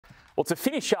Well, to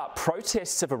finish up,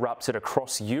 protests have erupted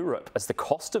across Europe as the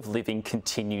cost of living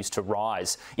continues to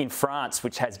rise. In France,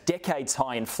 which has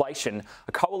decades-high inflation,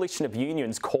 a coalition of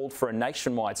unions called for a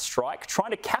nationwide strike, trying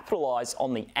to capitalise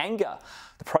on the anger.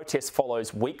 The protest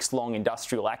follows weeks-long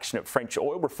industrial action at French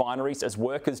oil refineries as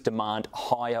workers demand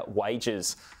higher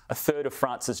wages. A third of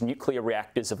France's nuclear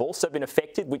reactors have also been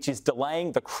affected, which is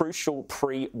delaying the crucial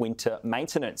pre-winter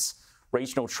maintenance.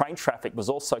 Regional train traffic was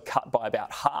also cut by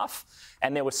about half,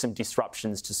 and there were some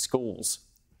disruptions to schools.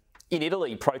 In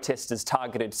Italy, protesters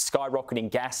targeted skyrocketing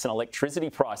gas and electricity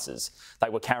prices. They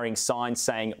were carrying signs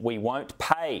saying, "We won't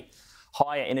pay."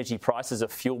 Higher energy prices are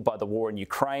fuelled by the war in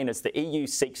Ukraine as the EU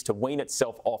seeks to wean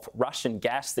itself off Russian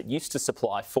gas that used to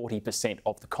supply 40%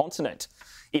 of the continent.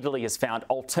 Italy has found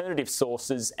alternative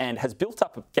sources and has built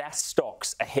up gas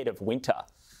stocks ahead of winter.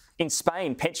 In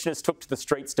Spain, pensioners took to the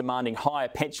streets demanding higher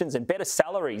pensions and better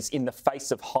salaries in the face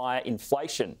of higher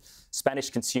inflation. Spanish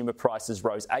consumer prices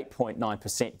rose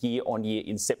 8.9% year on year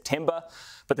in September.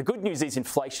 But the good news is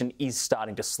inflation is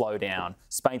starting to slow down.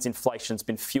 Spain's inflation has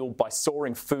been fuelled by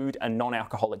soaring food and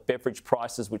non-alcoholic beverage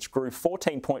prices, which grew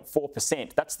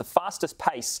 14.4%. That's the fastest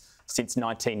pace since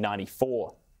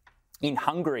 1994. In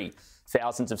Hungary,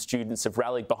 thousands of students have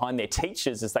rallied behind their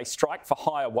teachers as they strike for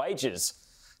higher wages.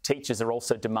 Teachers are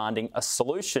also demanding a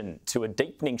solution to a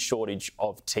deepening shortage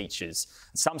of teachers.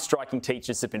 Some striking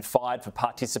teachers have been fired for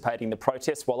participating in the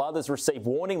protest, while others receive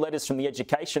warning letters from the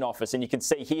Education Office. And you can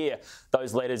see here,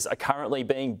 those letters are currently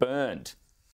being burned.